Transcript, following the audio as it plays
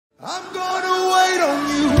I'm gonna wait on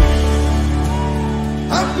you.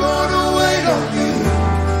 I'm gonna wait on you.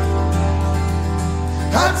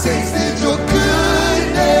 I've tasted your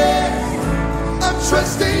goodness. I'm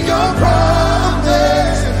trusting your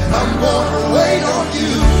promise. I'm gonna wait on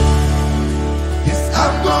you. Yes,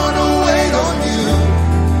 I'm gonna wait on you.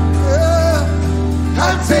 Yeah.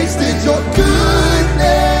 I've tasted your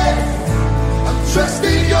goodness. I'm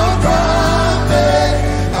trusting your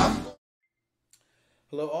promise.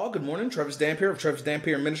 Hello all, good morning. Travis Dampier of Travis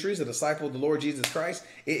Dampier Ministries, a disciple of the Lord Jesus Christ.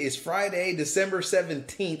 It is Friday, December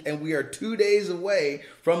 17th, and we are 2 days away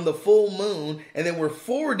from the full moon, and then we're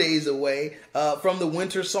 4 days away from the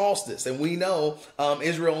winter solstice. And we know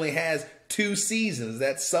Israel only has 2 seasons,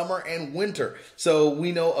 that's summer and winter. So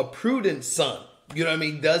we know a prudent son, you know what I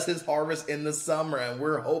mean, does his harvest in the summer, and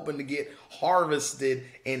we're hoping to get harvested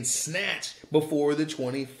and snatched before the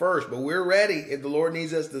 21st. But we're ready. If the Lord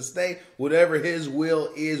needs us to stay, whatever his will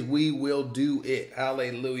is, we will do it.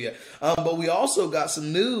 Hallelujah. But we also got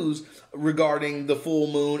some news regarding the full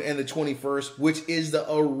moon and the 21st, which is the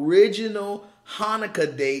original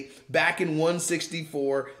Hanukkah date back in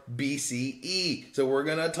 164 BCE. So we're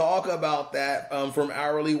going to talk about that from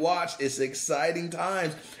Hourly Watch. It's exciting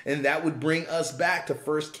times, and that would bring us back to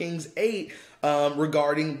 1 Kings 8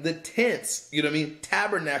 regarding the tents, you know what I mean,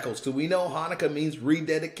 tabernacles. So we know Hanukkah means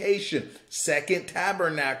rededication, second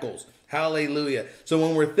tabernacles. Hallelujah. So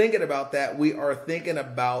when we're thinking about that, we are thinking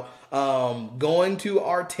about going to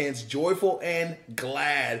our tents joyful and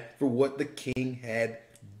glad for what the king had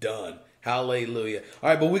done. Hallelujah.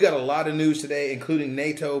 All right, but we got a lot of news today, including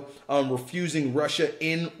NATO refusing Russia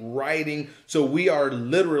in writing. So we are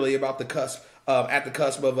literally about the cusp, at the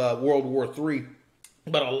cusp of World War III.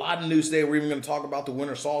 But a lot of news today. We're even going to talk about the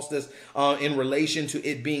winter solstice in relation to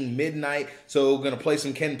it being midnight. So we're going to play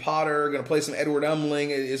some Ken Potter, going to play some Edward Umling.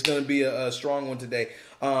 It's going to be a strong one today.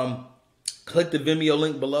 Click the Vimeo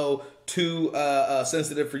link below. Too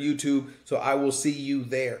sensitive for YouTube, so I will see you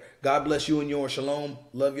there. God bless you and yours. Shalom.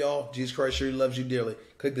 Love y'all. Jesus Christ surely loves you dearly.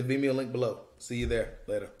 Click the Vimeo link below. See you there.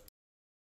 Later.